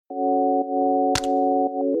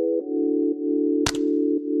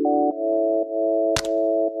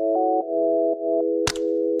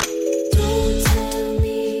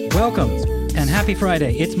Welcome and happy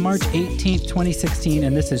Friday. It's March 18th, 2016,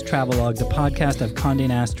 and this is Travelogue, the podcast of Condé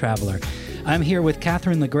Nast Traveler. I'm here with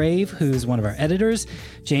Catherine LaGrave, who's one of our editors,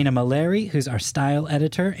 Jana Malleri, who's our style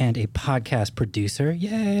editor and a podcast producer.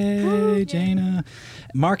 Yay, Jana.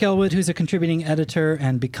 Mark Elwood, who's a contributing editor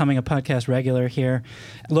and becoming a podcast regular here.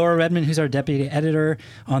 Laura Redmond, who's our deputy editor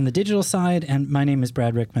on the digital side. And my name is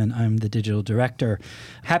Brad Rickman. I'm the digital director.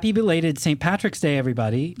 Happy belated St. Patrick's Day,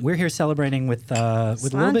 everybody. We're here celebrating with a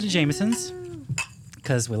little bit of Jameson's,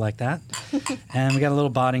 because we like that. And we got a little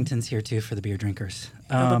Boddington's here, too, for the beer drinkers.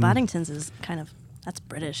 But Boddington's is kind of, that's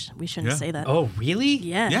British. We shouldn't say that. Oh, really?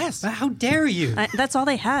 Yeah. Yes. How dare you? That's all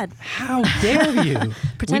they had. How dare you?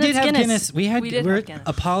 Pretend we it's did have Guinness. We did have Guinness.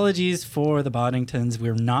 Apologies for the Boddingtons.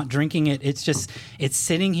 We're not drinking it. It's just, it's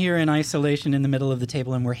sitting here in isolation in the middle of the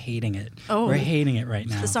table, and we're hating it. Oh. We're hating it right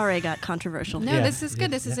now. Sorry, I got controversial. No, Yeah. this is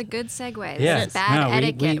good. This is a good segue. This Yes. is bad No,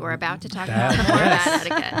 etiquette. We're about to talk bad- about more yes.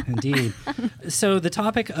 bad etiquette. Indeed. So the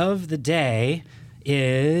topic of the day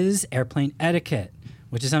is airplane etiquette,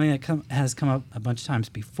 which is something that has come up a bunch of times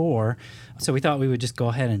before. So we thought we would just go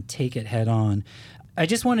ahead and take it head on. I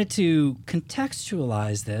just wanted to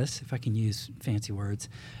contextualize this, if I can use fancy words,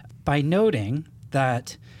 by noting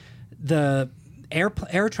that the air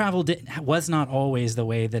travel was not always the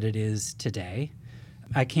way that it is today.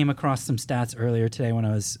 I came across some stats earlier today when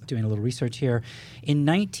I was doing a little research here. In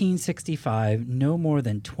 1965, no more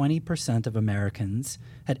than 20% of Americans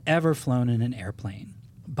had ever flown in an airplane.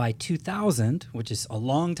 By 2000, which is a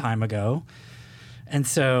long time ago, and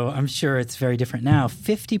so I'm sure it's very different now,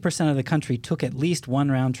 50% of the country took at least one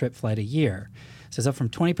round-trip flight a year. So it's up from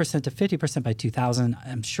 20% to 50% by 2000.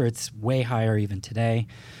 I'm sure it's way higher even today.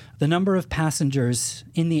 The number of passengers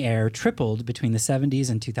in the air tripled between the 70s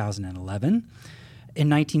and 2011. In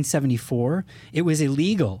 1974, it was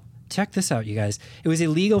illegal. Check this out, you guys. It was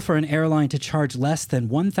illegal for an airline to charge less than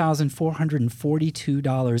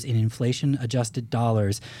 $1,442 in inflation-adjusted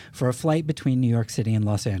dollars for a flight between New York City and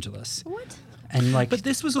Los Angeles. What? And But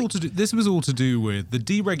this was all to do with the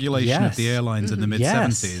deregulation of the airlines in the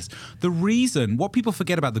mid-70s. The reason, what people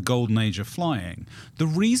forget about the golden age of flying, the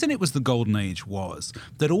reason it was the golden age was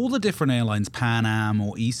that all the different airlines, Pan Am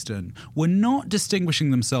or Eastern, were not distinguishing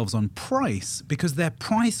themselves on price because their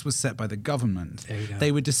price was set by the government. There you go.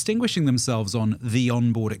 They were distinguishing themselves on the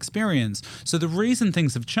onboard experience. So the reason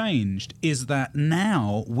things have changed is that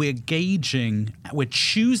now we're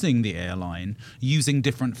choosing the airline using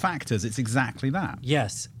different factors. It's exactly that.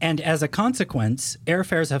 Yes. And as a consequence,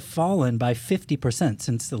 airfares have fallen by 50%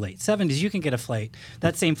 since the late 70s. You can get a flight,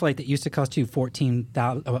 that same flight that used to cost you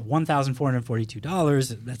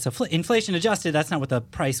 $1,442. That's inflation adjusted. That's not what the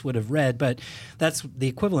price would have read, but that's the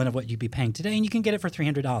equivalent of what you'd be paying today. And you can get it for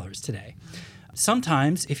 $300 today.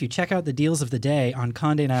 Sometimes, if you check out the deals of the day on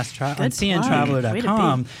Condé Nast on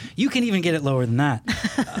cntraveler.com, you can even get it lower than that.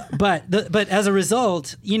 But as a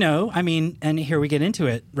result, and here we get into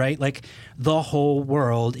it, right? Like the whole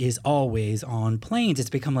world is always on planes. It's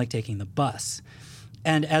become like taking the bus.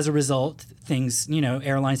 And as a result, things,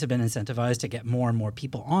 airlines have been incentivized to get more and more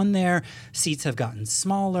people on there. Seats have gotten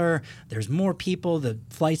smaller. There's more people. The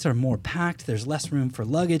flights are more packed. There's less room for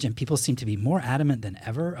luggage. And people seem to be more adamant than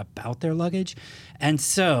ever about their luggage. And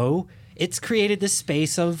so it's created this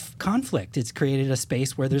space of conflict. It's created a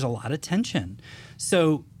space where there's a lot of tension.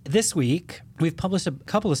 So this week, we've published a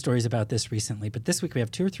couple of stories about this recently, but this week we have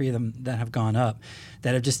 2 or 3 of them that have gone up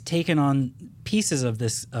that have just taken on pieces of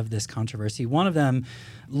this controversy. One of them,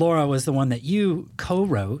 Laura, was the one that you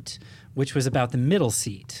co-wrote, which was about the middle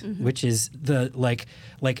seat, which is the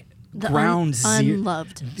ground zero.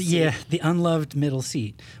 Unloved seat. Yeah, the unloved middle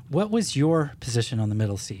seat. What was your position on the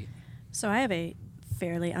middle seat? So I have a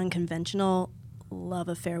fairly unconventional love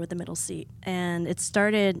affair with the middle seat, and it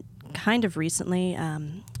started kind of recently.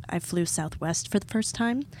 I flew Southwest for the first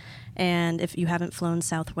time, and if you haven't flown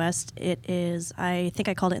Southwest, it is, I think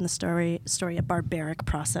I called it in the story a barbaric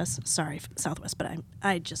process. Sorry, Southwest, but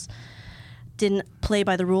I just didn't play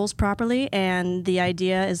by the rules properly, and the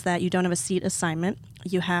idea is that you don't have a seat assignment.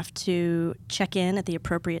 You have to check in at the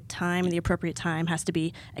appropriate time, and the appropriate time has to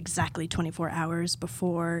be exactly 24 hours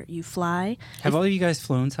before you fly. Have all of you guys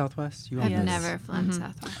flown Southwest? You all I've know never this? flown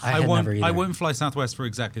Southwest. I won't fly Southwest for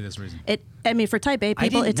exactly this reason. For Type A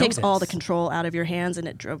people, it didn't know takes all the this. control out of your hands, and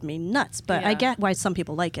it drove me nuts. But I get why some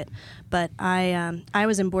people like it. But I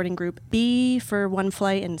was in boarding group B for one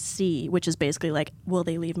flight and C, which is basically like, will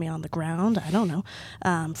they leave me on the ground? I don't know.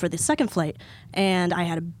 For the second flight. And I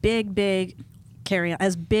had a big carry-on,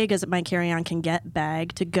 as big as my carry-on can get,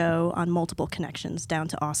 bag to go on multiple connections down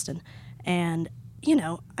to Austin. And,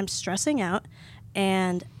 I'm stressing out.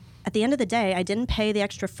 And at the end of the day, I didn't pay the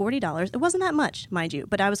extra $40. It wasn't that much, mind you,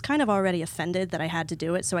 but I was kind of already offended that I had to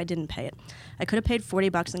do it, so I didn't pay it. I could have paid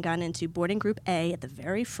 $40 and gotten into boarding group A at the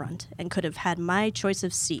very front and could have had my choice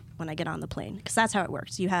of seat when I get on the plane, because that's how it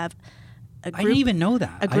works. You have a group, I didn't even know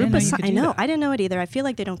that. A group I know. I didn't know it either. I feel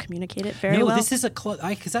like they don't communicate it very well. No, this is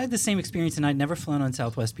because I had the same experience, and I'd never flown on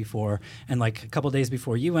Southwest before. And like a couple of days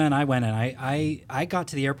before you went, I went, and I got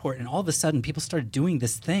to the airport, and all of a sudden, people started doing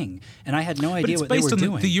this thing, and I had no idea what they were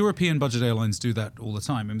doing. The European budget airlines do that all the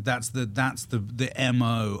time. I mean, that's the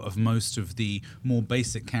MO of most of the more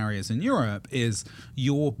basic carriers in Europe. Is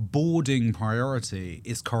your boarding priority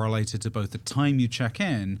is correlated to both the time you check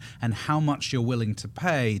in and how much you're willing to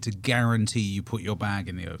pay to guarantee you put your bag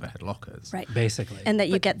in the overhead lockers. Right. Basically. And that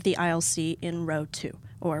you get the aisle seat in row 2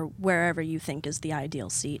 or wherever you think is the ideal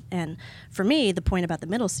seat. And for me, the point about the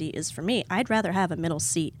middle seat is, for me, I'd rather have a middle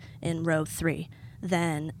seat in row 3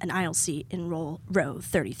 than an aisle seat in row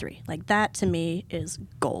 33. Like, that to me is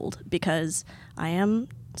gold, because I am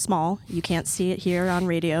small. You can't see it here on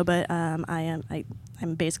radio, but I'm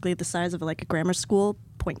basically the size of like a grammar school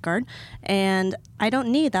point guard, and I don't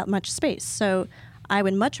need that much space. So I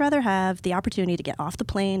would much rather have the opportunity to get off the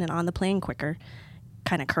plane and on the plane quicker,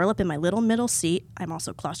 kind of curl up in my little middle seat. I'm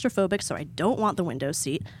also claustrophobic, so I don't want the window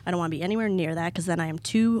seat. I don't want to be anywhere near that, because then I am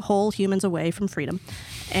 2 whole humans away from freedom.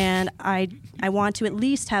 And I want to at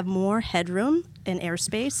least have more headroom and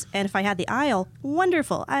airspace. And if I had the aisle,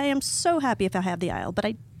 wonderful. I am so happy if I have the aisle, but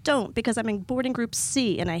I don't, because I'm in boarding group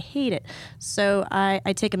C and I hate it. So I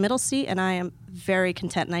take a middle seat and I am very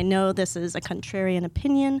content. And I know this is a contrarian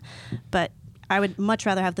opinion, but I would much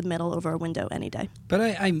rather have the middle over a window any day. But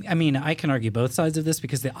I mean, I can argue both sides of this,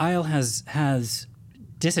 because the aisle has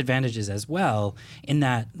disadvantages as well, in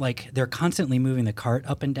that like they're constantly moving the cart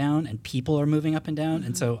up and down, and people are moving up and down. Mm-hmm.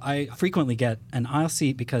 And so I frequently get an aisle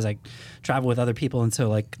seat because I travel with other people, and so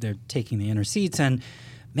like they're taking the inner seats. And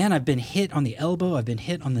man, I've been hit on the elbow, I've been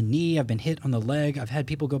hit on the knee, I've been hit on the leg. I've had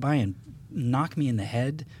people go by and knock me in the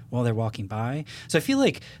head while they're walking by. So I feel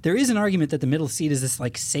like there is an argument that the middle seat is this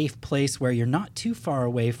like safe place where you're not too far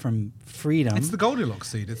away from freedom. It's the Goldilocks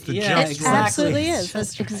seat. It's the just exactly. It absolutely is.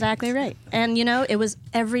 That's exactly right. And you know, it was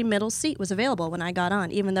every middle seat was available when I got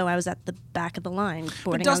on, even though I was at the back of the line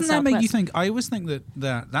boarding. But doesn't that make you think? I always think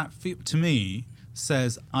that to me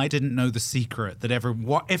says I didn't know the secret that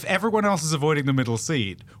if everyone else is avoiding the middle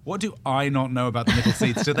seat, what do I not know about the middle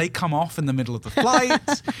seats? Do they come off in the middle of the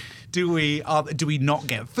flight? Do we not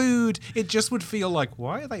get food? It just would feel like,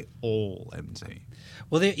 why are they all empty?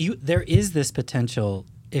 Well, there is this potential,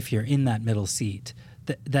 if you're in that middle seat,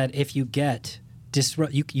 that if you get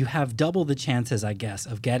you have double the chances, I guess,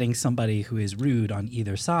 of getting somebody who is rude on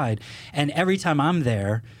either side. And every time I'm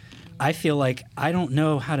there, I feel like I don't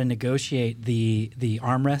know how to negotiate the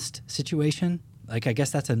armrest situation. Like, I guess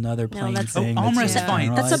that's another plane thing. Armrest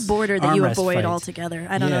fight. That's a border that you avoid fight altogether.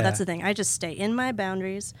 I don't know. That's the thing. I just stay in my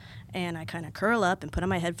boundaries, and I kind of curl up and put on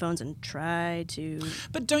my headphones and try to.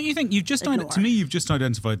 But don't you think you've just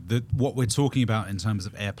identified that what we're talking about in terms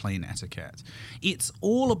of airplane etiquette? It's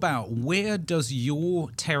all about, where does your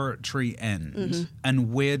territory end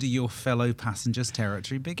and where do your fellow passengers'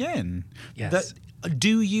 territory begin? Yes.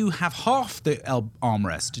 Do you have half the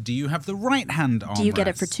armrest? Do you have the right-hand armrest? Do you get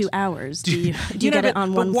it for 2 hours? Do you get it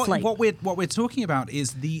on one flight? What we're talking about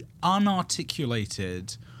is the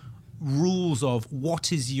unarticulated rules of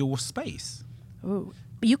what is your space. Ooh.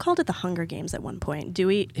 You called it the Hunger Games at one point. Do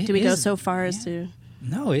we go so far as to?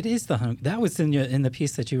 No, it is that was in the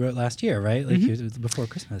piece that you wrote last year, right? Like it was before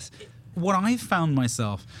Christmas. What I've found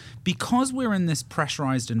myself, because we're in this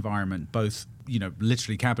pressurized environment, both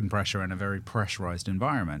literally cabin pressure and a very pressurized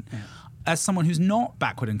environment, as someone who's not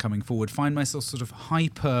backward and coming forward, find myself sort of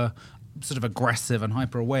hyper, sort of aggressive and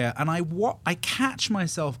hyper aware, and I catch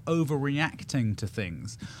myself overreacting to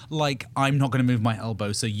things, like I'm not going to move my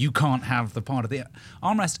elbow, so you can't have the part of the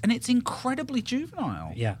armrest, and it's incredibly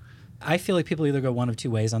juvenile. Yeah. I feel like people either go one of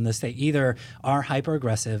two ways on this. They either are hyper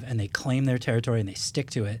aggressive and they claim their territory and they stick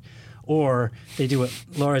to it, or they do what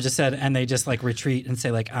Laura just said and they just like retreat and say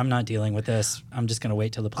like, I'm not dealing with this. I'm just going to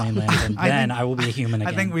wait till the plane lands and then I will be a human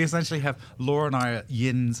again. I think we essentially have Laura and I are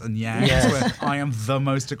yins and yangs, where I am the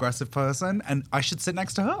most aggressive person and I should sit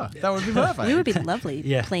next to her. That would be perfect. We would be lovely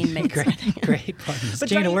plane mates. Great partners. But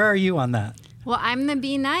Gina, where are you on that? Well, I'm the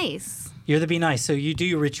be nice. You're the be nice. So do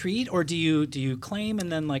you retreat, or do you claim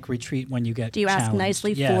and then like retreat when you get? Do you ask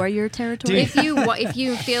nicely for your territory? If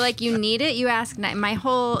you feel like you need it, you ask. My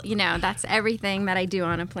whole, that's everything that I do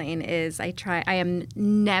on a plane is I am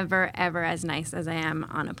never ever as nice as I am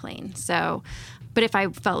on a plane. So, but if I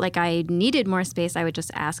felt like I needed more space, I would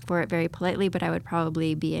just ask for it very politely. But I would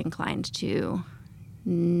probably be inclined to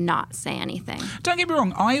not say anything. Don't get me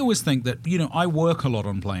wrong. I always think that, I work a lot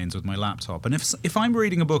on planes with my laptop. And if I'm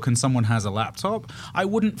reading a book and someone has a laptop, I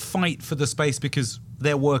wouldn't fight for the space because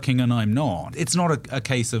they're working and I'm not. It's not a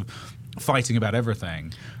case of fighting about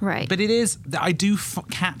everything. Right. But it is, I do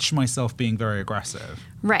catch myself being very aggressive.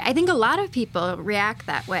 Right. I think a lot of people react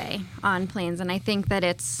that way on planes. And I think that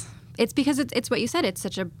it's because it's what you said. It's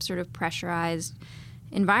such a sort of pressurized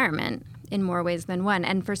environment in more ways than one.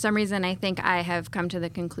 And for some reason, I think I have come to the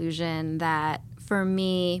conclusion that for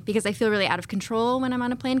me, because I feel really out of control when I'm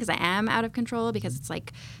on a plane, because I am out of control, because it's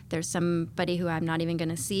like there's somebody who I'm not even going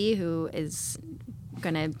to see who is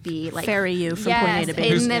going to be like ferry you from point A to B.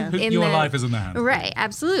 Your life is in their hands. Right,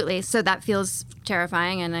 absolutely. So that feels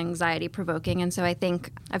terrifying and anxiety provoking. And so I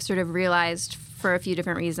think I've sort of realized for a few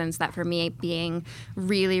different reasons that for me being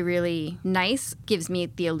really, really nice gives me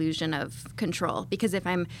the illusion of control. Because if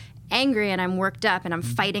I'm angry and I'm worked up and I'm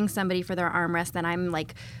fighting somebody for their armrest, then I'm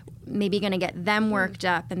like maybe going to get them worked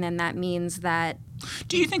up, and then that means that.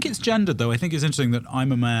 Do you think it's gendered, though? I think it's interesting that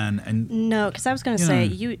I'm a man and... No, because I was going to say,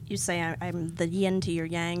 you say I'm the yin to your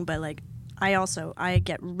yang, but like I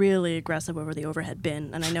get really aggressive over the overhead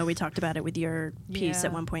bin, and I know we talked about it with your piece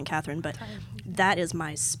at one point, Catherine, but that is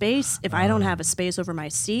my space. If I don't have a space over my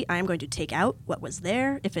seat, I am going to take out what was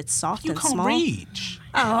there. If it's soft and small. You can't reach.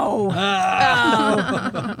 Oh.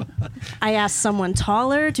 I asked someone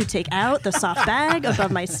taller to take out the soft bag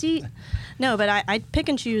above my seat. No, but I pick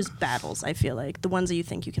and choose battles, I feel like. The ones that you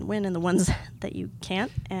think you can win and the ones that you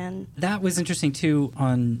can't. And that was interesting, too,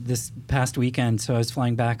 on this past weekend. So I was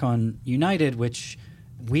flying back on United, which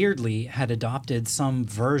weirdly had adopted some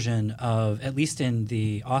version of, at least in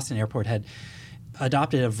the Austin airport, had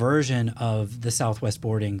adopted a version of the Southwest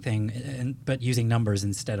boarding thing, but using numbers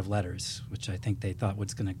instead of letters, which I think they thought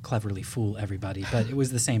was going to cleverly fool everybody. But it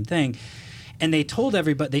was the same thing. And they told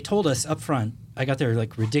us up front, I got there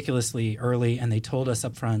like ridiculously early, and they told us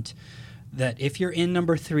up front that if you're in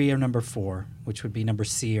number 3 or number 4, which would be number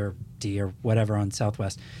C or D or whatever on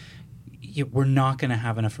Southwest, we're not going to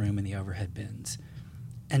have enough room in the overhead bins.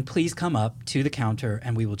 And please come up to the counter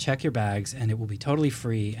and we will check your bags and it will be totally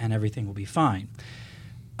free and everything will be fine.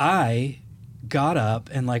 I got up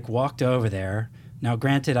and walked over there. Now,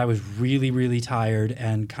 granted, I was really, really tired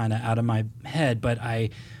and kind of out of my head, but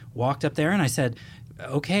I walked up there and I said,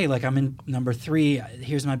 okay, I'm in number 3,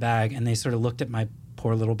 here's my bag. And they sort of looked at my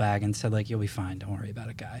poor little bag and said, you'll be fine, don't worry about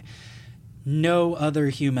it, guy. No other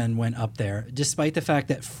human went up there, despite the fact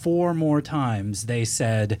that 4 more times they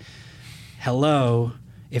said, hello,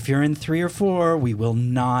 if you're in 3 or 4, we will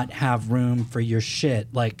not have room for your shit.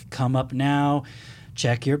 Come up now,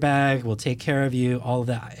 check your bag, we'll take care of you, all of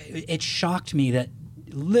that. It shocked me that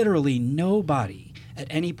literally nobody at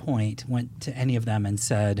any point went to any of them and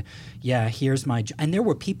said, yeah, here's my... And there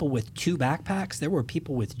were people with 2 backpacks. There were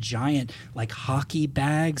people with giant, hockey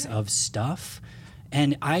bags of stuff.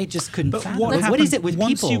 And I just couldn't fathom. What is it with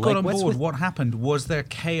once people? Once you got on board, what happened? Was there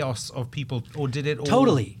chaos of people, or did it all...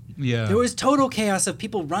 Totally. Yeah. There was total chaos of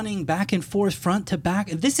people running back and forth, front to back.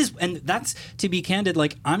 And that's, to be candid,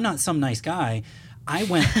 I'm not some nice guy. I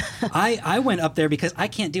went up there because I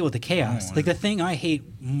can't deal with the chaos. The thing I hate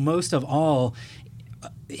most of all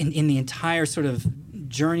in the entire sort of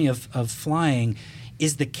journey of flying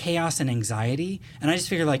is the chaos and anxiety. And I just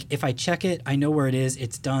figure, if I check it, I know where it is,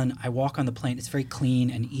 it's done, I walk on the plane, it's very clean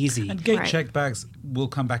and easy. And gate-checked bags will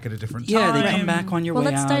come back at a different time. Yeah, they come back on your way out.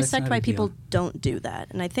 Well, let's dissect why people don't do that.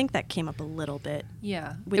 And I think that came up a little bit.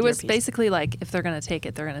 Yeah. It was basically if they're going to take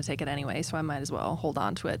it, they're going to take it anyway, so I might as well hold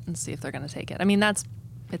on to it and see if they're going to take it. I mean,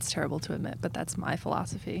 it's terrible to admit, but that's my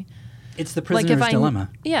philosophy. It's the prisoner's dilemma.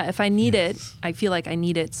 Yeah, if I need it, I feel like I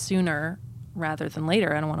need it sooner rather than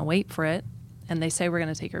later. I don't want to wait for it. And they say, we're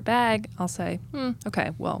going to take your bag. I'll say,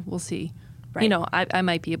 okay, well, we'll see. Right. I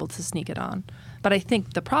might be able to sneak it on. But I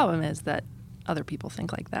think the problem is that other people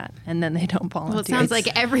think like that, and then they don't volunteer. Well, it sounds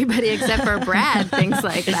like everybody except for Brad thinks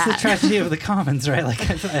like that. It's the tragedy of the commons, right?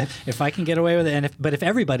 If I can get away with it, but if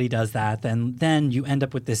everybody does that, then you end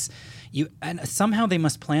up with this. And somehow they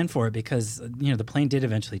must plan for it because the plane did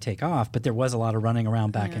eventually take off, but there was a lot of running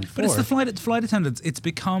around back and forth. But it's the flight attendants. It's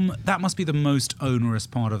become that must be the most onerous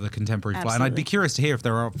part of the contemporary flight. And I'd be curious to hear if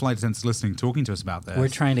there are flight attendants listening, talking to us about this. We're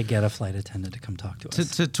trying to get a flight attendant to come talk to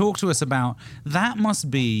us. To talk to us about that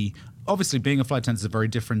must be. Obviously, being a flight attendant is a very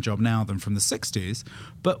different job now than from the 60s,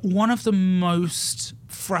 but one of the most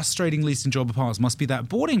frustrating, least enjoyable parts must be that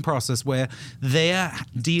boarding process where they're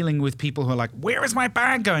dealing with people who are like, where is my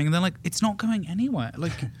bag going? And they're like, it's not going anywhere.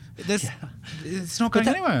 It's not going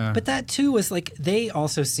anywhere. But that, too, was they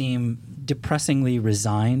also seem depressingly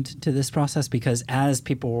resigned to this process, because as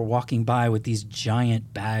people were walking by with these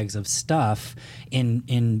giant bags of stuff in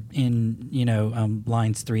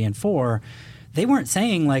lines 3 and 4, they weren't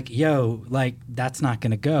saying like, yo, like that's not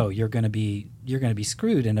going to go. You're going to be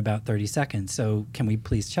screwed in about 30 seconds. So can we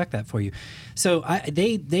please check that for you? So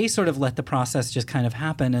they sort of let the process just kind of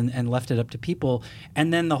happen and left it up to people.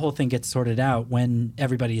 And then the whole thing gets sorted out when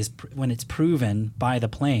when it's proven by the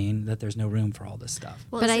plane that there's no room for all this stuff.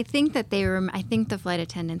 Well, but I think that I think the flight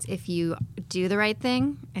attendants, if you do the right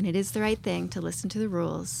thing, and it is the right thing to listen to the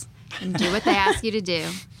rules and do what they ask you to do.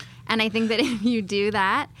 And I think that if you do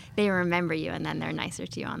that, they remember you, and then they're nicer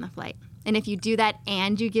to you on the flight. And if you do that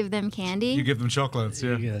and you give them candy, you give them chocolates,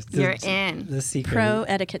 yeah. You're in. The secret. Pro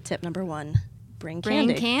etiquette tip number 1. Bring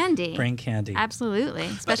candy. Bring candy. Absolutely.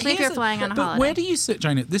 Especially if you're flying on a holiday. But where do you sit,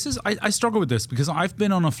 Jane? I struggle with this because I've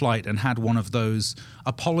been on a flight and had one of those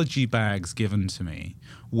apology bags given to me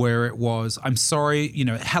where it was, I'm sorry,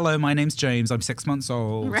 hello, my name's James, I'm 6 months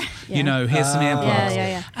old, right. Here's some earplugs.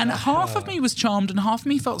 Yeah. And half of me was charmed and half of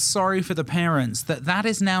me felt sorry for the parents that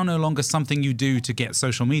is now no longer something you do to get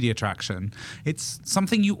social media traction. It's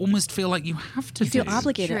something you almost feel like you have to do. You feel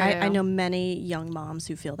obligated. True. I know many young moms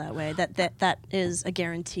who feel that way, that is a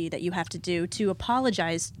guarantee that you have to do to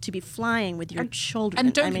apologize to be flying with your children.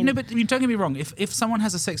 And don't get me wrong, if someone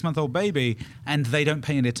has a 6-month-old baby and they don't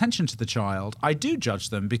pay any attention to the child, I do judge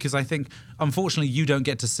them because I think, unfortunately, you don't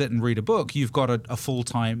get to sit and read a book. You've got a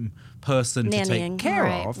full-time person to take care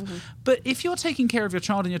of. Mm-hmm. But if you're taking care of your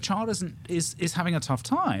child and your child is having a tough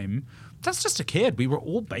time, that's just a kid. We were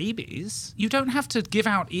all babies. You don't have to give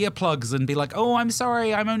out earplugs and be like, "Oh, I'm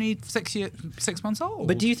sorry, I'm only 6 months old."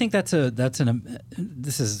 But do you think this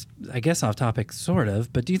is, I guess, off topic, sort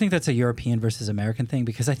of. But do you think that's a European versus American thing?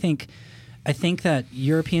 Because I think that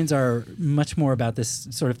Europeans are much more about this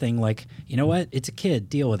sort of thing. Like, you know what? It's a kid.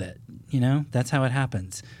 Deal with it. That's how it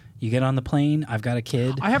happens. You get on the plane. I've got a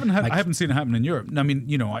kid. I haven't seen it happen in Europe. I mean,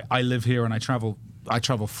 I live here and I travel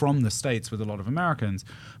from the States with a lot of Americans.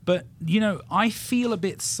 But, I feel a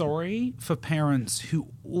bit sorry for parents who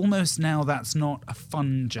almost now that's not a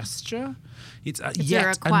fun gesture. It's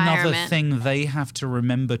yet another thing they have to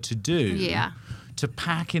remember to do. Yeah. To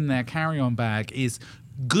pack in their carry-on bag is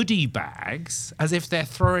goodie bags, as if they're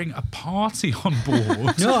throwing a party on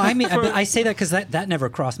board. No, I mean, I say that because that never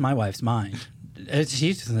crossed my wife's mind.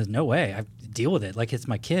 She says, no way. I deal with it. Like, it's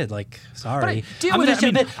my kid. Like, sorry. I'm going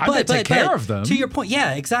to take care of them. To your point,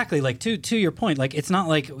 yeah, exactly. Like, to your point, like, it's not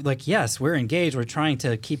like yes, we're engaged. We're trying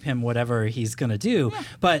to keep him whatever he's going to do.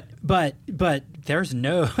 Yeah. But there's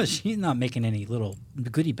she's not making any little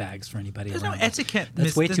goodie bags for anybody. There's around. no etiquette.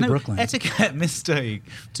 That's way too Brooklyn. Etiquette mistake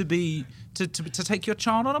to take your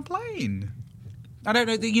child on a plane. I don't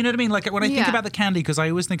know. You know what I mean? Like when I think about the candy, because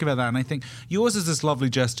I always think about that, and I think yours is this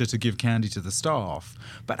lovely gesture to give candy to the staff,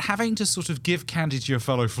 but having to sort of give candy to your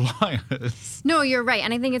fellow flyers. No, you're right,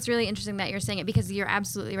 and I think it's really interesting that you're saying it because you're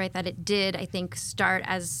absolutely right that it did, I think, start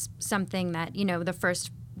as something that the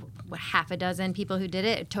first half a dozen people who did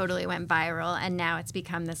it totally went viral, and now it's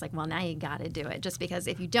become this like, well, now you got to do it, just because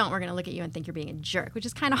if you don't, we're going to look at you and think you're being a jerk, which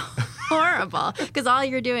is kind of horrible because all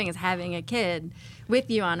you're doing is having a kid with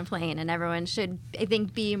you on a plane, and everyone should, I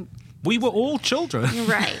think, be. We were all children,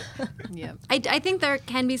 right? Yeah. I think there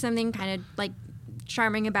can be something kind of like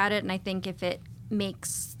charming about it, and I think if it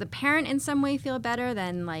makes the parent in some way feel better,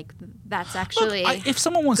 then like that's actually if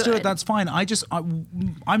someone wants to do it, that's fine.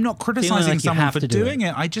 I'm not criticizing someone for doing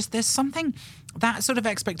it. There's something, that sort of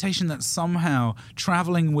expectation that somehow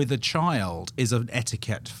traveling with a child is an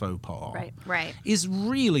etiquette faux pas, right, is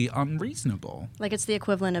really unreasonable. Like it's the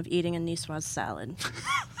equivalent of eating a niçoise salad.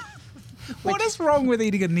 What is wrong with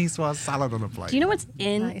eating a niçoise salad on a plane? Do you know what's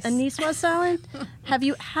in a niçoise salad? Have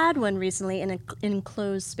you had one recently in an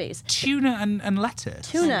enclosed space? Tuna and lettuce.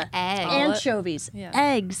 Tuna, anchovies,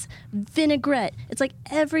 eggs, vinaigrette. It's like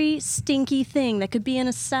every stinky thing that could be in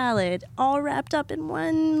a salad, all wrapped up in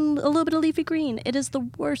a little bit of leafy green. It is the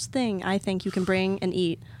worst thing I think you can bring and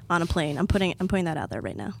eat on a plane. I'm putting that out there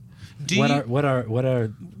right now. What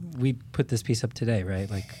are we put this piece up today, right?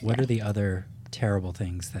 Like, what are the other terrible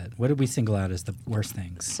things what did we single out as the worst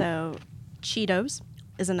things? So Cheetos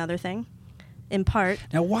is another thing, in part.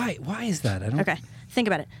 Now why is that? Okay, think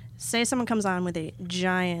about it. Say someone comes on with a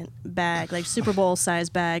giant bag, like Super Bowl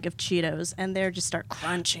sized bag of Cheetos, and they just start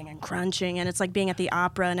crunching, and it's like being at the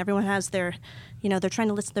opera, and everyone has their, they're trying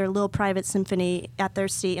to listen to their little private symphony at their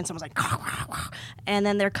seat, and someone's like, and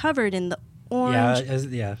then they're covered in the orange,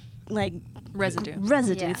 like residue.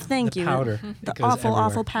 Yeah. Thank you. Powder. The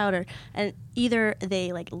awful powder. And either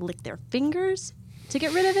they like lick their fingers to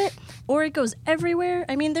get rid of it, or it goes everywhere.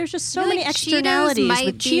 I mean, there's just so many Cheetos externalities might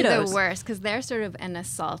with be Cheetos. the worst because they're sort of an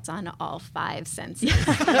assault on all 5 senses.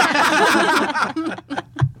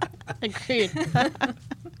 Agreed.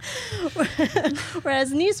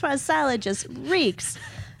 Whereas Niçoise salad just reeks.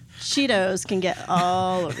 Cheetos can get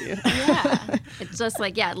all over you. Yeah. It's just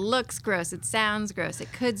like, it looks gross. It sounds gross.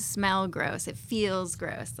 It could smell gross. It feels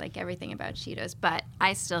gross, like everything about Cheetos. But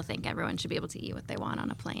I still think everyone should be able to eat what they want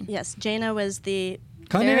on a plane. Yes, Jaina was the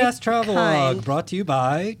Condé Nast Travelog, brought to you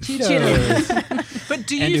by Cheetos.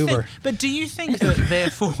 But do you think that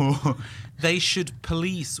therefore they should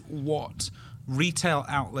police what retail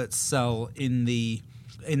outlets sell in the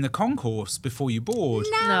concourse before you board?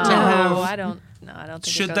 No, I don't. No, I don't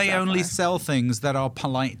think. Should they only sell things that are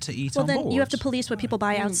polite to eat on board? Well, then you have to police what people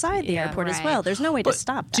buy outside the airport as well. There's no way to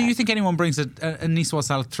stop that. Do you think anyone brings a Niçoise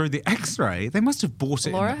salad through the X-ray? They must have bought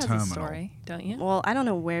it Laura in the terminal. has a story, don't you? Well, I don't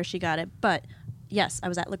know where she got it, but yes, I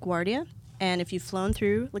was at LaGuardia. And if you've flown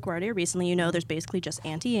through LaGuardia recently, you know there's basically just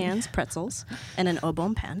Auntie Anne's pretzels and an au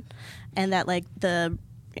bon pain. And that, like,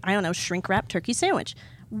 shrink-wrapped turkey sandwich.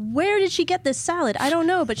 Where did she get this salad? I don't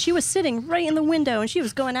know, but she was sitting right in the window and she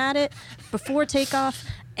was going at it before takeoff.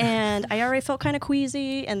 And I already felt kind of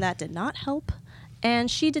queasy, and that did not help. And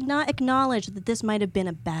she did not acknowledge that this might have been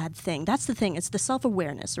a bad thing. That's the thing. It's the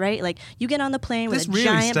self-awareness, right? Like, you get on the plane with a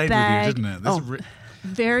giant bag. This really stayed with you, didn't it?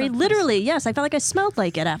 Very literally, yes. I felt like I smelled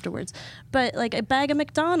like it afterwards. But like a bag of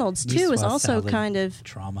McDonald's too is also kind of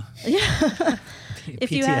trauma. Yeah. If PTSD.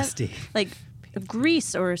 you have like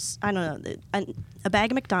grease or I don't know, a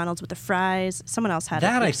bag of McDonald's with the fries. Someone else had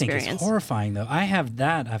that. An I think experience. is horrifying though. I have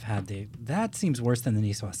that. I've had that seems worse than the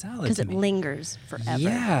Niçoise salad because it lingers forever.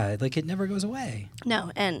 Yeah, like it never goes away.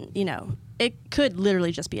 No, and it could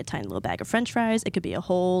literally just be a tiny little bag of French fries. It could be a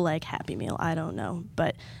whole like Happy Meal. I don't know,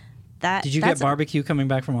 but. Did you get barbecue coming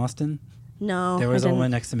back from Austin? No. There was a woman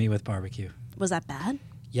next to me with barbecue. Was that bad?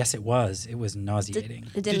 Yes, it was. It was nauseating.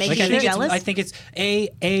 It didn't make you jealous? I think it's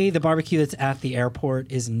the barbecue that's at the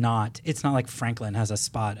airport is not. It's not like Franklin has a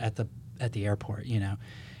spot at the airport,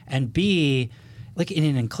 and B, like in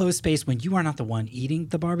an enclosed space when you are not the one eating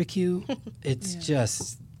the barbecue, it's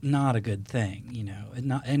just not a good thing,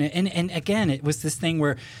 and again, it was this thing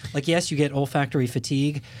where, like, yes, you get olfactory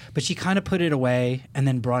fatigue, but she kind of put it away and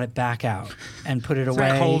then brought it back out and put it away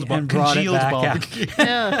and brought it back out.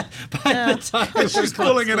 Yeah. By the time she was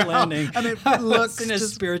pulling it landing, out, and it looks in a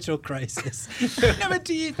spiritual crisis. No, but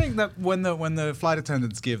do you think that when the flight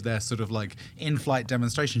attendants give their sort of like in-flight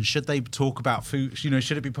demonstration, should they talk about food?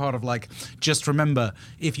 Should it be part of like, just remember,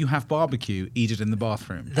 if you have barbecue, eat it in the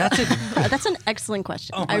bathroom? That's an excellent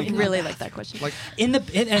question. I really like that question. Like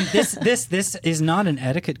this is not an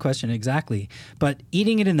etiquette question exactly, but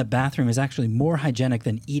eating it in the bathroom is actually more hygienic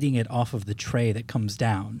than eating it off of the tray that comes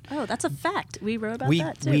down. Oh, that's a fact. We wrote about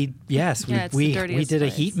that too. We did a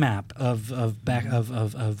place. heat map of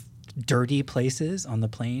dirty places on the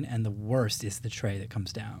plane, and the worst is the tray that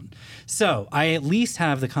comes down. So I at least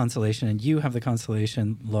have the consolation, and you have the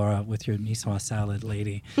consolation, Laura, with your Niçoise salad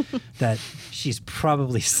lady, that she's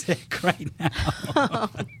probably sick right now. Oh,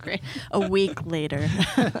 great. A week later.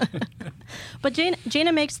 But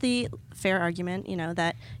Jaina makes the fair argument,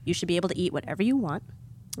 that you should be able to eat whatever you want,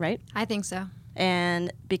 right? I think so.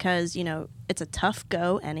 And because, it's a tough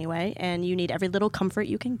go anyway, and you need every little comfort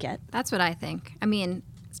you can get. That's what I think. I mean,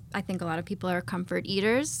 I think a lot of people are comfort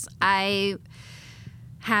eaters. I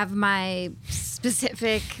have my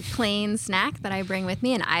specific plain snack that I bring with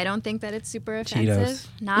me, and I don't think that it's super offensive. Cheetos.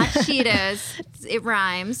 Not Cheetos. It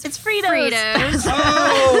rhymes. It's Fritos.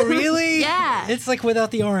 Oh, really? Yeah. It's like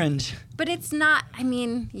without the orange. But it's not,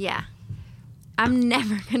 yeah. I'm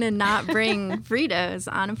never going to not bring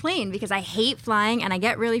Fritos on a plane because I hate flying and I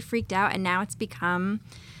get really freaked out, and now it's become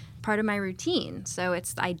part of my routine. So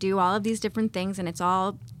I do all of these different things, and it's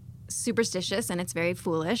all superstitious and it's very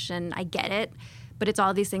foolish, and I get it, but it's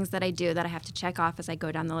all these things that I do that I have to check off as I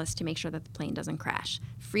go down the list to make sure that the plane doesn't crash.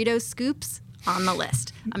 Frito scoops on the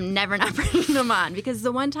list. I'm never not bringing them on, because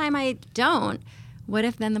the one time I don't, what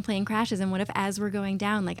if then the plane crashes, and what if as we're going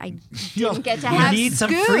down, like, I didn't get to have need some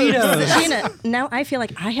scoops? Fritos. Jaina, now I feel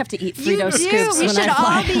like I have to eat You Frito do. scoops We when should I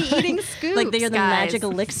fly. all be eating scoops, Like they are the guys. magic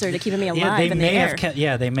elixir to keeping me Yeah, alive in the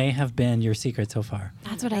air. they may have been your secret so far.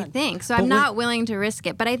 That's what I think. So But I'm not willing to risk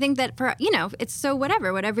it. But I think that it's so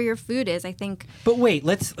whatever your food is, I think. But wait,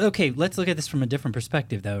 let's look at this from a different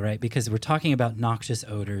perspective, though, right? Because we're talking about noxious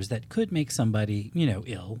odors that could make somebody,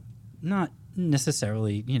 ill, not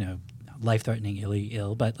necessarily, life-threateningly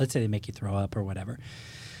ill, but let's say they make you throw up or whatever.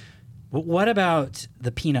 But what about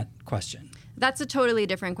the peanut question? That's a totally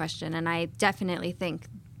different question, and I definitely think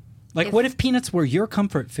Like, what if peanuts were your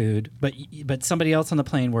comfort food, but somebody else on the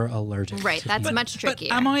plane were allergic? Right, to that's peanuts? much trickier.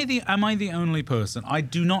 But am I the only person? I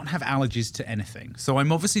do not have allergies to anything, so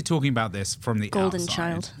I'm obviously talking about this from the Golden outside.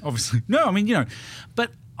 child. Obviously, no. I mean,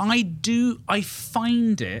 but I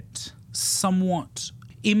find it somewhat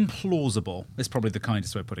implausible. Is probably the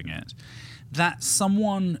kindest way of putting it. That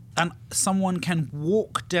someone can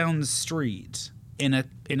walk down the street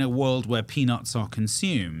in a world where peanuts are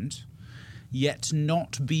consumed, yet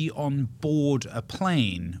not be on board a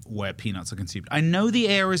plane where peanuts are consumed. I know the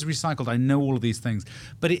air is recycled, I know all of these things,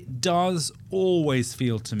 but it does always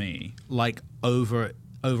feel to me like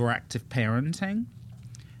overactive parenting.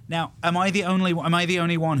 Now, am I the only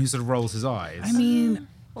one who sort of rolls his eyes? I mean,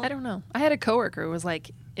 I don't know. I had a coworker who was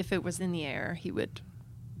like, if it was in the air, he would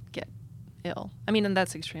get ill. I mean, and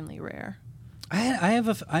that's extremely rare. I've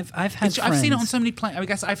had friends. I've seen it on so many planes. I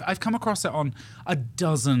guess I've come across it on a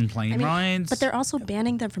dozen plane rides. But they're also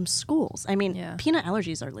banning them from schools. I mean, Yeah. peanut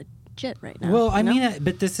allergies are legit right now. Well, I you know? mean,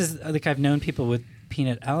 but this is like I've known people with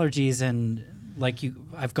peanut allergies, and like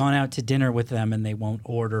I've gone out to dinner with them, and they won't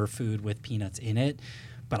order food with peanuts in it.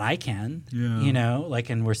 But I can,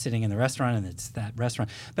 and we're sitting in the restaurant, and it's that restaurant.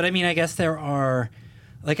 But I mean, I guess there are.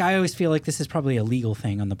 Like, I always feel like this is probably a legal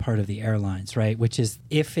thing on the part of the airlines, right? Which is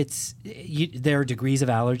if there are degrees of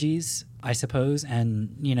allergies, I suppose,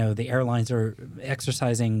 and, the airlines are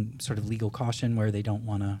exercising sort of legal caution where they don't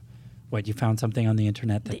want to, you found something on the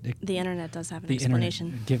internet? The internet does have an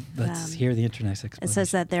explanation. Let's hear the internet's explanation. It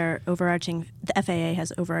says that the FAA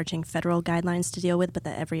has overarching federal guidelines to deal with, but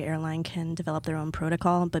that every airline can develop their own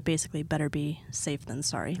protocol, but basically better be safe than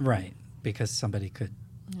sorry. Right, because somebody could...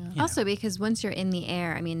 Also, because once you're in the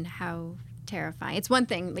air, I mean, how terrifying. It's one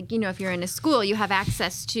thing, like, if you're in a school, you have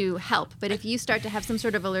access to help. But if you start to have some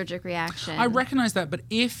sort of allergic reaction... I recognize that, but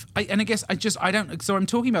I don't... So I'm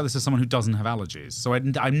talking about this as someone who doesn't have allergies. So I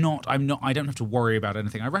don't have to worry about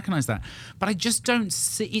anything. I recognize that. But I just don't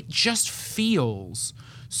see... It just feels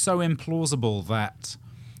so implausible that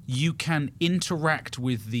you can interact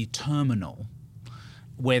with the terminal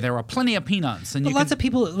where there are plenty of peanuts. And lots of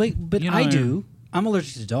people... I do. I'm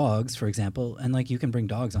allergic to dogs, for example, and you can bring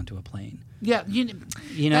dogs onto a plane. Yeah, What do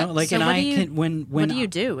you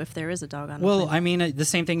do if there is a dog on a plane? Well, I mean, the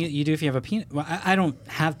same thing you do if you have a peanut. Well, I don't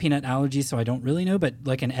have peanut allergies, so I don't really know. But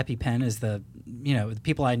like an EpiPen is the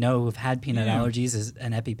people I know who've had peanut allergies. Is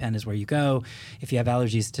an EpiPen is where you go. If you have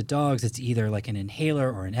allergies to dogs, it's either like an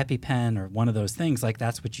inhaler or an EpiPen or one of those things. Like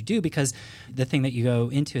that's what you do because the thing that you go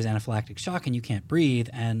into is anaphylactic shock and you can't breathe.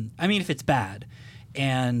 And I mean, if it's bad.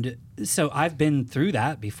 And so I've been through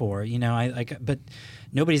that before, but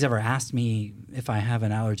nobody's ever asked me if I have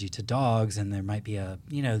an allergy to dogs, and there might be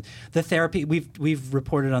the therapy. We've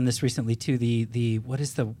reported on this recently too. The what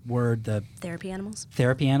is the word? The therapy animals.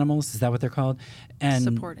 Therapy animals, is that what they're called? And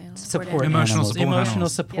support animals. Emotional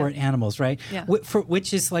support animals, right? Yeah.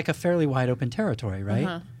 Which is like a fairly wide open territory, right?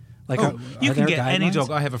 Uh-huh. You can get any guidelines?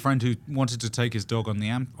 dog. I have a friend who wanted to take his dog on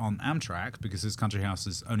Amtrak because his country house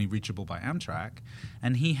is only reachable by Amtrak,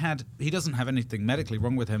 and he doesn't have anything medically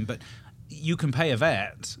wrong with him, but you can pay a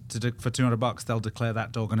vet for $200. They'll declare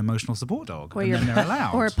that dog an emotional support dog, and then they're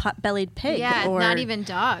allowed. Or a pot-bellied pig. Yeah, or not even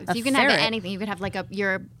dogs. You can ferret. have anything. You could have like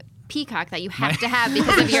your peacock that you have to have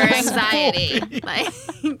because of your anxiety. Like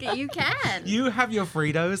you can. You have your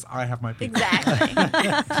Fritos. I have my peacock.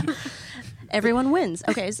 Exactly. Everyone wins.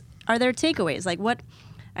 Okay, are there takeaways? Like what?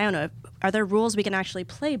 I don't know. Are there rules we can actually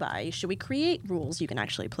play by? Should we create rules you can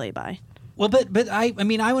actually play by? Well, but I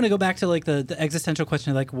mean, I want to go back to like the existential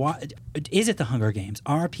question of like, what is it? The Hunger Games?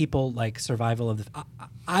 Are people like survival of the?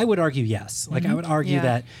 I would argue yes. Like I would argue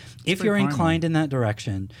that if you're inclined in that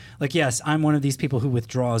direction, like yes, I'm one of these people who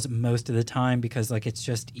withdraws most of the time because like it's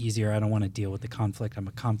just easier. I don't want to deal with the conflict. I'm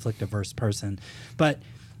a conflict averse person, but.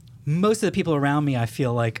 Most of the people around me, I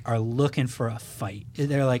feel like, are looking for a fight.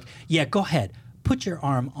 They're like, yeah, go ahead. Put your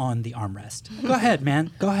arm on the armrest. Go ahead,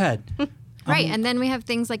 man. Go ahead. Right, and then we have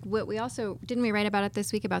things like what we also didn't we write about it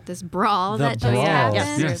this week about this brawl The that just brawl.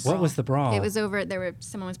 happened? Yes. What was the brawl? It was over.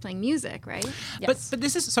 Someone was playing music, right? Yes. But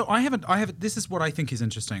this is so. This is what I think is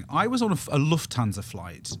interesting. I was on a Lufthansa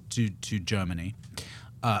flight to Germany.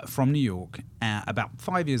 From New York about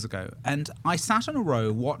 5 years ago, and I sat in a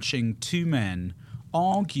row watching two men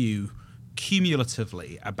argue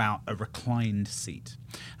cumulatively about a reclined seat,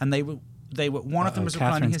 and they were one of them was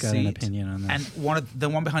reclining his Catherine's got seat, an opinion on this. and the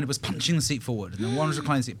one behind it was punching the seat forward, and the one was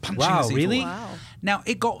reclining the seat punching the seat Really? forward. Wow. Now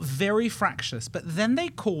it got very fractious, but then they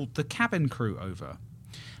called the cabin crew over.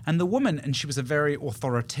 And the woman, and she was a very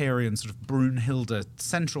authoritarian sort of Brunhilde,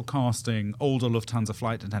 central casting, older Lufthansa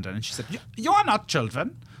flight attendant. And she said, "You are not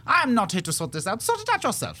children. I am not here to sort this out. Sort it out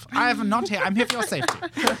yourself. I am not here. I'm here for your safety."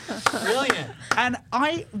 Brilliant. And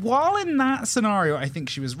while in that scenario, I think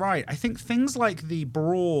she was right. I think things like the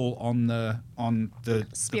brawl on the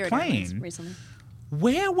Spirit plane, Airlines recently.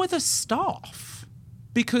 where were the staff?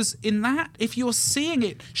 Because in that, if you're seeing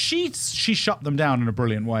it, she shut them down in a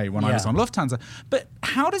brilliant way when I was on Lufthansa. But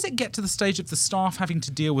how does it get to the stage of the staff having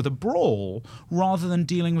to deal with a brawl rather than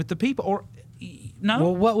dealing with the people? Or no?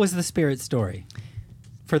 Well, what was the Spirit story?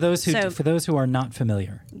 For those who are not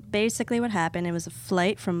familiar. Basically what happened, it was a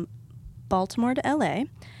flight from Baltimore to LA,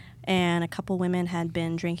 and a couple women had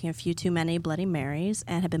been drinking a few too many Bloody Marys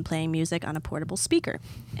and had been playing music on a portable speaker.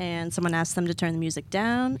 And someone asked them to turn the music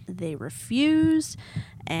down. They refused,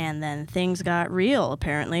 and then things got real,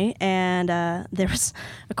 apparently. And there was,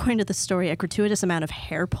 according to the story, a gratuitous amount of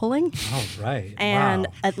hair pulling. Oh, right. And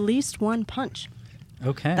wow. at least one punch.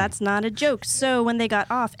 Okay. That's not a joke. So when they got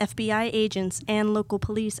off, FBI agents and local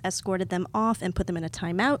police escorted them off and put them in a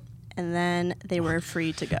timeout. And then they were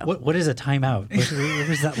free to go. What is a timeout? What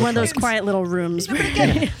does that look One of those like? quiet little rooms.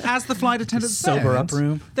 As the flight attendant Sober said, up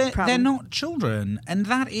room? They're not children. And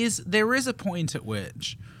there is a point at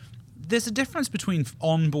which there's a difference between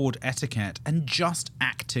onboard etiquette and just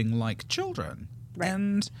acting like children. Right.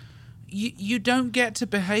 And you don't get to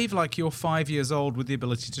behave like you're 5 years old with the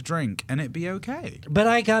ability to drink and it be okay. But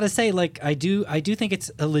I gotta say, like, I do think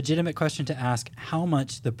it's a legitimate question to ask how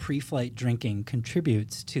much the pre-flight drinking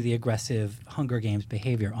contributes to the aggressive Hunger Games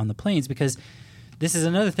behavior on the planes, because this is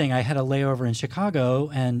another thing. I had a layover in Chicago,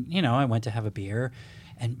 and I went to have a beer,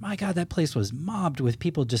 and my God, that place was mobbed with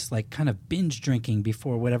people just like kind of binge drinking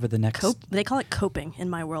before whatever the next. They call it coping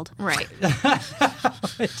in my world. Right.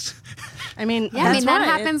 I mean, Yeah, I mean, that right.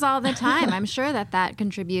 happens all the time. I'm sure that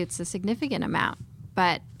contributes a significant amount.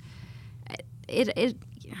 But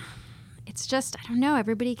it's just, I don't know,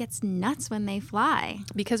 everybody gets nuts when they fly.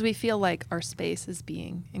 Because we feel like our space is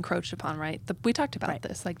being encroached upon, right? We talked about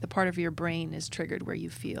this. Like the part of your brain is triggered where you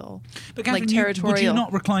feel But Catherine, like territorial. would you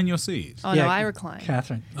not recline your seat? Oh, no, I recline.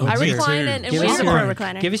 Catherine. I me recline too. and Give we us, have your, a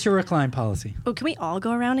recliner. give us your recline policy. Oh, can we all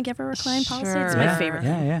go around and give a recline policy? It's Sure. my Yeah. favorite.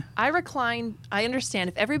 Yeah. I recline. I understand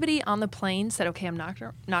if everybody on the plane said, "Okay, I'm not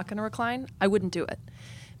going to recline," I wouldn't do it.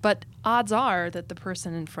 But odds are that the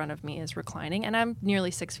person in front of me is reclining, and I'm nearly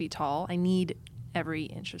 6 feet tall. I need every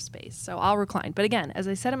inch of space, so I'll recline. But again, as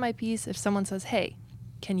I said in my piece, if someone says, "Hey,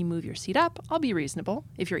 can you move your seat up?" I'll be reasonable.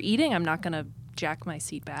 If you're eating, I'm not going to jack my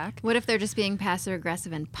seat back. What if they're just being passive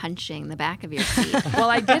aggressive and punching the back of your seat? Well,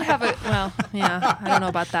 I did have I don't know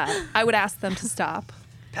about that. I would ask them to stop.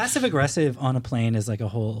 Passive aggressive on a plane is like a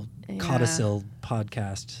whole Yeah. codicil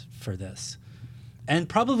podcast for this. And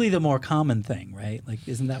probably the more common thing, right? Like,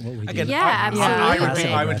 isn't that what we do? Again, Yeah, I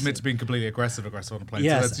absolutely. would admit to being completely aggressive on a plane.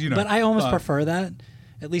 Yes, So that's, but I almost prefer that.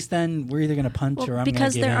 At least then we're either going to punch or I'm going to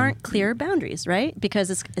because give there in. aren't clear boundaries, right? Because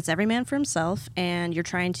it's every man for himself, and you're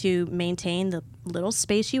trying to maintain the little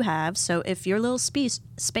space you have. So if your little space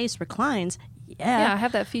reclines, Yeah, I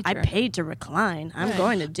have that feature. I paid to recline. I'm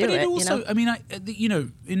going to do but it. it also, I mean,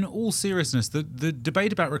 in all seriousness, the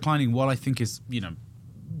debate about reclining, while I think is,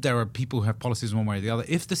 there are people who have policies one way or the other.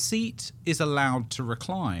 If the seat is allowed to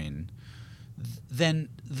recline, then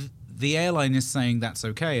the airline is saying that's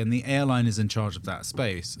okay, and the airline is in charge of that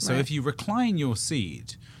space. So if you recline your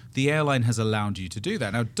seat, the airline has allowed you to do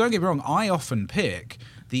that. Now, don't get me wrong, I often pick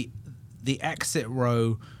the exit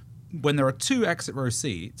row when there are two exit row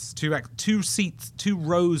seats, two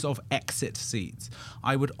rows of exit seats.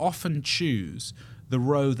 I would often choose the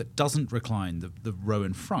row that doesn't recline, the row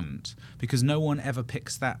in front, because no one ever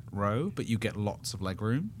picks that row, but you get lots of leg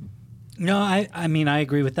room. No, I mean, I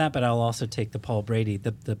agree with that, but I'll also take the Paul Brady,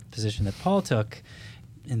 the position that Paul took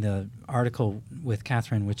in the article with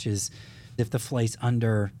Catherine, which is if the flight's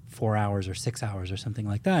under 4 hours or 6 hours or something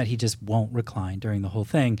like that, he just won't recline during the whole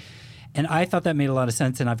thing. And I thought that made a lot of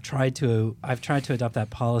sense, and I've tried to adopt that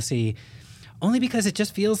policy only because it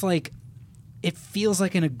just feels like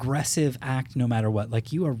an aggressive act no matter what.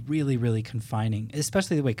 Like, you are really, really confining,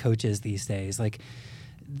 especially the way coach is these days. Like,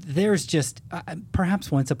 there's just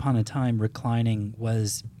perhaps once upon a time reclining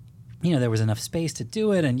was, there was enough space to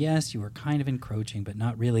do it, and yes, you were kind of encroaching, but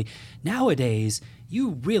not really. Nowadays,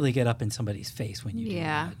 you really get up in somebody's face when you do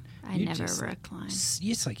that. I never recline.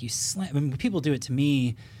 It's like you slam. I mean, when people do it to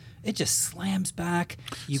me, it just slams back.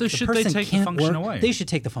 So should they take the function away? They should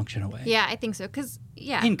take the function away. Yeah, I think so. Because,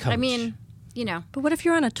 In coach. I mean, But what if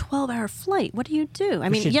you're on a 12-hour flight? What do you do? I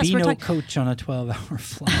mean, should yes, be we're no talking. coach on a 12-hour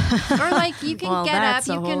flight. Or like you can Well, get up, that's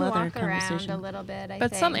a you can whole other walk around conversation. a little bit. I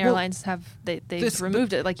But think. some airlines have they've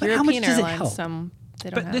removed it, like but how much European does it airlines. help? Some they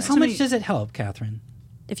But don't have this- it. How much does it help, Catherine?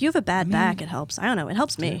 If you have a bad back, it helps. I don't know. It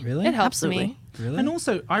helps me. Really? It helps Absolutely. me. Really? And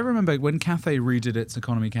also, I remember when Cathay redid its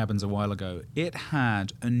economy cabins a while ago, it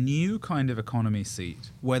had a new kind of economy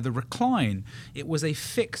seat where the recline, it was a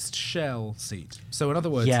fixed shell seat. So in other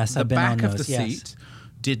words, Yes, the I've been back on of the those, yes. seat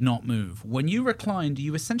did not move. When you reclined,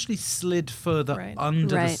 you essentially slid further Right. under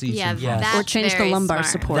the Right. seat. Yeah, in front. Yes. Or that's change the very lumbar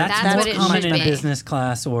smart. support. That's That's more what it common should in a be. business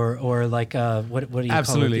class or like what do you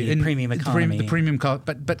Absolutely. call it? The premium The economy. premium car.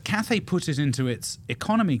 But Cathay put it into its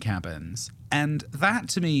economy cabins, and that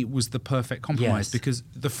to me was the perfect compromise Yes. because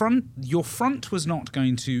your front was not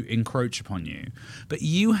going to encroach upon you, but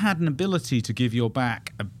you had an ability to give your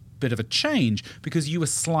back a bit of a change because you were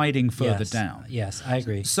sliding further Yes. down. Yes, I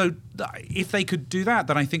agree. So if they could do that,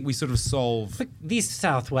 then I think we sort of solve. But these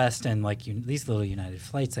Southwest and these little United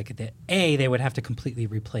flights, they would have to completely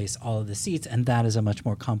replace all of the seats, and that is a much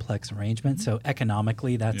more complex arrangement. So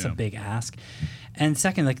economically, that's a Yeah. big ask. And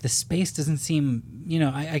second, the space doesn't seem.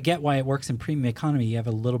 I get why it works in premium economy. You have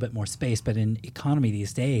a little bit more space, but in economy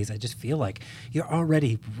these days, I just feel like you're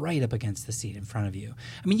already right up against the seat in front of you.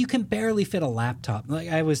 I mean, you can barely fit a laptop. Like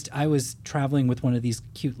I was traveling with one of these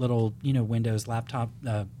cute little Windows laptop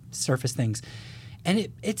Surface things, and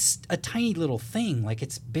it's a tiny little thing. Like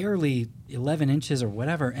it's barely 11 inches or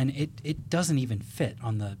whatever, and it doesn't even fit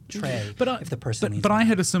on the tray. If the person needs but it. I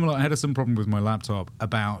had a similar problem with my laptop.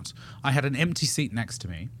 I had an empty seat next to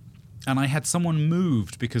me, and I had someone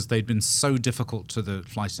moved because they'd been so difficult to the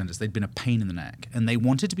flight attendants. They'd been a pain in the neck, and they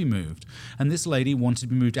wanted to be moved. And this lady wanted to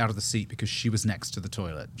be moved out of the seat because she was next to the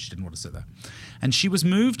toilet. She didn't want to sit there, and she was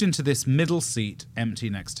moved into this middle seat, empty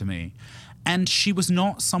next to me. And she was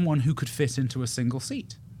not someone who could fit into a single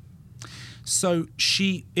seat. So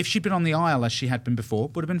if she'd been on the aisle as she had been before,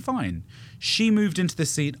 would have been fine. She moved into the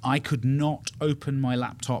seat. I could not open my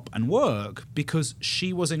laptop and work because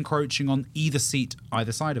she was encroaching on either seat,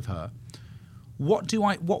 either side of her. What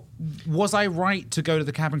was I right to go to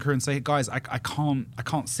the cabin crew and say, guys, I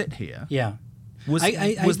can't sit here? Yeah. Was that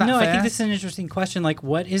I fair? think this is an interesting question.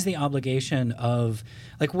 What is the obligation of,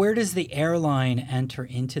 where does the airline enter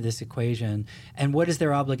into this equation, and what is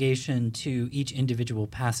their obligation to each individual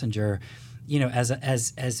passenger,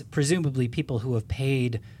 as presumably people who have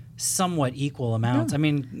paid somewhat equal amounts. Yeah. I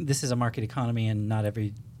mean, this is a market economy, and not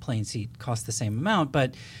every plane seat costs the same amount,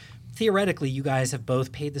 but theoretically, you guys have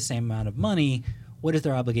both paid the same amount of money. What is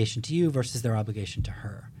their obligation to you versus their obligation to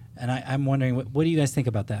her? And I'm wondering, what do you guys think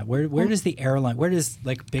about that? Where does the airline, where does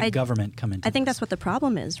big government come into I think this? that's what the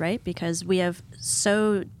problem is, right? Because we have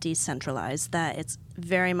so decentralized that it's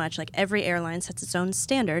very much like every airline sets its own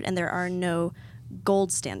standard, and there are no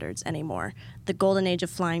gold standards anymore. The golden age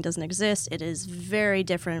of flying doesn't exist. It is very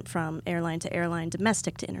different from airline to airline,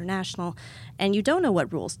 domestic to international, and you don't know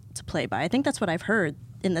what rules to play by. I think that's what I've heard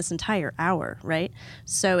in this entire hour, right?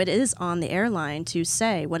 So it is on the airline to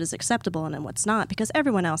say what is acceptable and what's not, because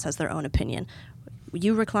everyone else has their own opinion.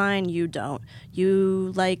 You recline, you don't.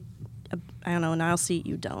 You like, I don't know, an aisle seat,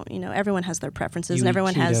 you don't. Everyone has their preferences, You and eat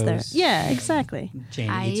everyone has their... Cheetos. Yeah, exactly. Jane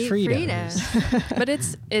I eats eat Fritos. But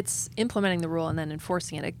it's implementing the rule and then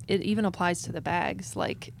enforcing it. It even applies to the bags.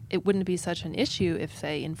 It wouldn't be such an issue if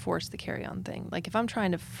they enforce the carry-on thing. If I'm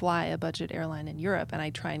trying to fly a budget airline in Europe and I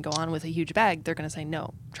try and go on with a huge bag, they're going to say,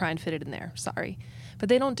 no, try and fit it in there. Sorry. But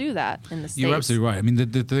they don't do that in the States. You're absolutely right. I mean,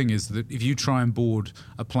 the thing is that if you try and board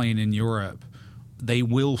a plane in Europe, they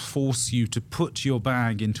will force you to put your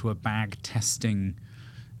bag into a bag testing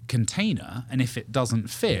container, and if it doesn't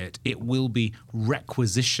fit, it will be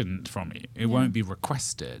requisitioned from you. It won't be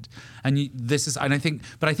requested. And I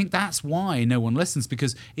think that's why no one listens,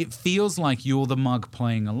 because it feels like you're the mug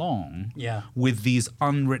playing along with these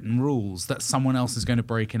unwritten rules that someone else is going to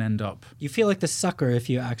break and end up. You feel like the sucker if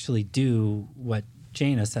you actually do what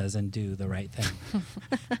Jana says and do the right thing.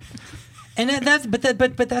 And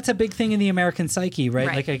that's a big thing in the American psyche,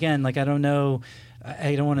 right? Again, I don't know,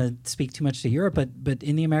 I don't want to speak too much to Europe, but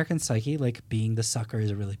in the American psyche, being the sucker is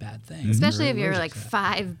a really bad thing. Especially if you're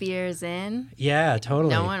 5 beers in. Yeah,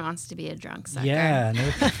 totally. No one wants to be a drunk sucker. Yeah.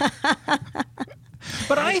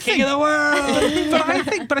 But I think king of the world.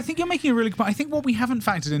 but I think you're making a really good point. I think what we haven't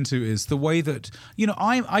factored into is the way that,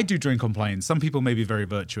 I do drink on planes. Some people may be very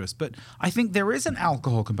virtuous, but I think there is an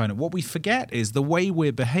alcohol component. What we forget is the way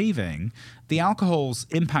we're behaving. The alcohol's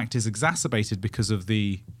impact is exacerbated because of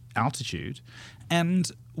the altitude,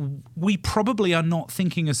 and we probably are not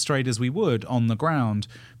thinking as straight as we would on the ground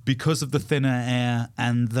because of the thinner air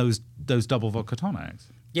and those double vodka tonics.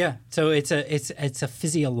 Yeah, so it's a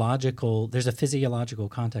physiological. There's a physiological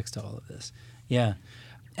context to all of this. Yeah,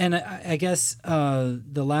 and I guess the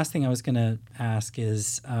last thing I was going to ask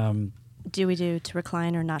is, do we do to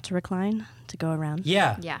recline or not to recline to go around?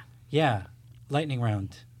 Yeah, Yeah. lightning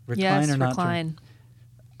round. Recline or not? Recline.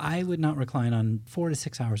 I would not recline on 4 to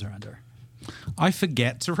 6 hours or under. I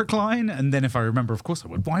forget to recline, and then if I remember, of course I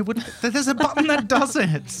would. Why wouldn't? There's a button that does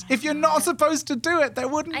it. If you're not supposed to do it, there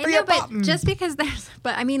wouldn't be a button. But just because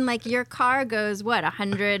but I mean, like your car goes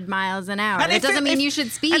 100 miles an hour. And It doesn't mean you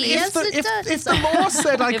should speed. If the law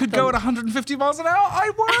said I could go at 150 miles an hour, I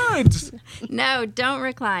would. No, don't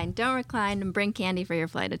recline. Don't recline, and bring candy for your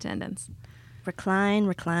flight attendants. Recline,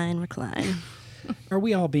 recline, recline. Are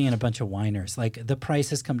we all being a bunch of whiners? Like the price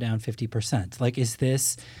has come down 50%. Like, is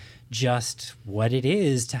this just what it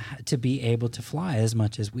is to be able to fly as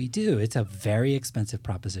much as we do? It's a very expensive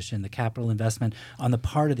proposition. The capital investment on the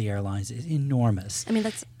part of the airlines is enormous. I mean,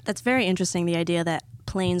 that's very interesting, the idea that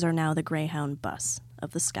planes are now the Greyhound bus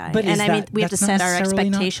of the sky. But and I mean, we have to set our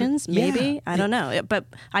expectations, maybe. Yeah. I don't know. But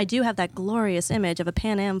I do have that glorious image of a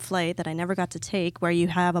Pan Am flight that I never got to take where you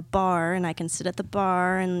have a bar and I can sit at the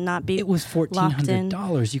bar and not be It was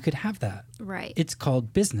 $1,400. You could have that. Right. It's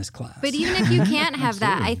called business class. But even if you can't have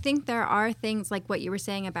that, I think there are things like what you were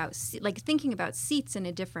saying about like thinking about seats in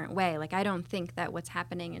a different way. Like I don't think that what's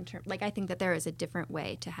happening in terms, like I think that there is a different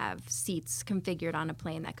way to have seats configured on a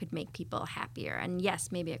plane that could make people happier. And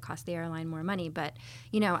yes, maybe it costs the airline more money, but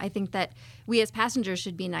I think that we as passengers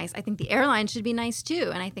should be nice. I think the airline should be nice too.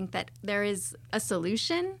 And I think that there is a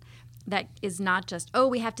solution that is not just,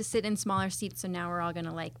 we have to sit in smaller seats, so now we're all going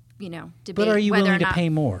to debate. But are you whether willing or to not, pay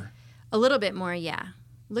more? A little bit more, yeah.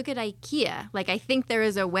 Look at IKEA. Like, I think there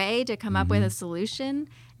is a way to come up with a solution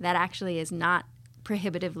that actually is not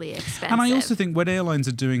prohibitively expensive. And I also think when airlines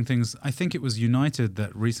are doing things, I think it was United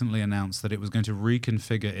that recently announced that it was going to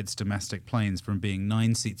reconfigure its domestic planes from being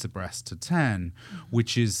 9 seats abreast to 10,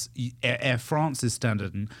 which is Air France's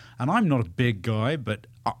standard. And I'm not a big guy, but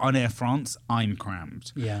on Air France, I'm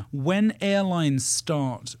crammed. Yeah. When airlines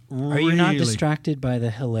start really... Are you not distracted by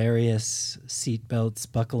the hilarious seatbelts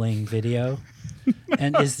buckling video?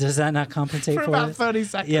 And does that not compensate for about it? 30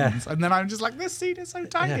 seconds. Yeah. And then I'm just like, this seat is so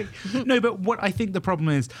tiny. No, but what I think the problem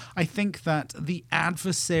is, I think that the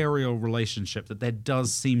adversarial relationship that there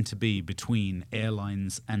does seem to be between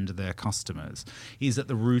airlines and their customers is at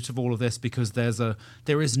the root of all of this, because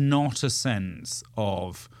there is not a sense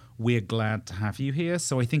of we're glad to have you here.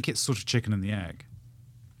 So I think it's sort of chicken and the egg.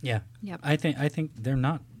 Yeah. Yep. I think they're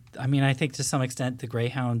not. I mean, I think to some extent the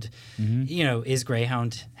Greyhound, is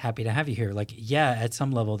Greyhound happy to have you here? Like, yeah, at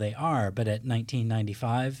some level they are, but at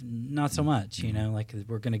 $19.95, not so much. Like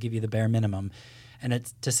we're going to give you the bare minimum, and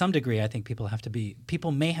it's to some degree. I think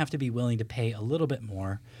people may have to be willing to pay a little bit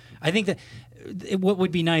more. I think that what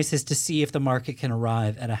would be nice is to see if the market can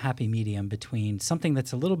arrive at a happy medium between something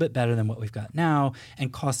that's a little bit better than what we've got now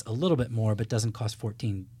and costs a little bit more, but doesn't cost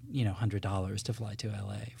 $1,400 to fly to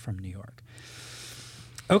LA from New York.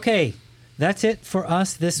 Okay, that's it for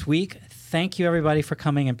us this week. Thank you, everybody, for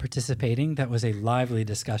coming and participating. That was a lively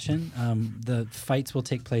discussion. The fights will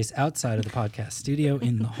take place outside of the podcast studio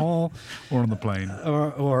in the hall. Or on the plane.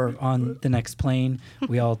 Or on the next plane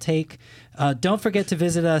we all take. Don't forget to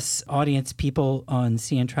visit us, audience people, on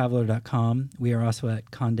cntraveler.com. We are also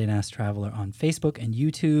at Condé Nast Traveler on Facebook and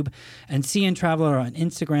YouTube, and CN Traveler on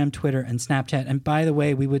Instagram, Twitter, and Snapchat. And by the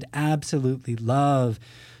way, we would absolutely love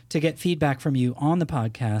to get feedback from you on the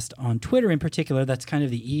podcast, on Twitter in particular. That's kind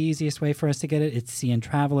of the easiest way for us to get it. It's CN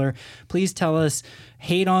Traveler. Please tell us,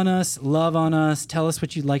 hate on us, love on us, tell us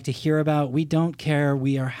what you'd like to hear about. We don't care.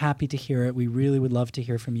 We are happy to hear it. We really would love to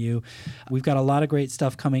hear from you. We've got a lot of great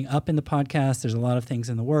stuff coming up in the podcast. There's a lot of things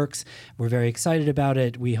in the works. We're very excited about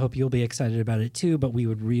it. We hope you'll be excited about it too, but we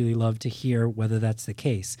would really love to hear whether that's the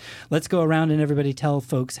case. Let's go around and everybody tell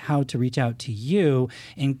folks how to reach out to you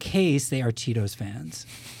in case they are Cheetos fans.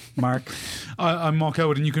 Mark? I'm Mark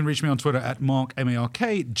Elwood, and you can reach me on Twitter at Mark,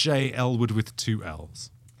 M-A-R-K, J. Elwood with 2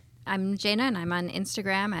 L's. I'm Jaina, and I'm on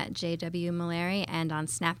Instagram at JW Malari and on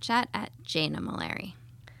Snapchat at Jaina Malari.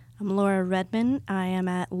 I'm Laura Redman. I am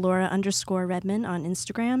at Laura_Redman on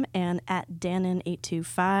Instagram and at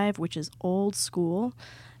Dannon825, which is old school,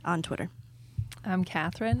 on Twitter. I'm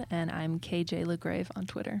Catherine, and I'm KJ LaGrave on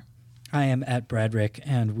Twitter. I am at Bradrick,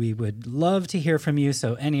 and we would love to hear from you,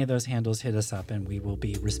 so any of those handles, hit us up, and we will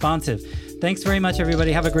be responsive. Thanks very much,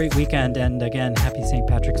 everybody. Have a great weekend, and again, happy St.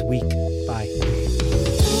 Patrick's Week. Bye.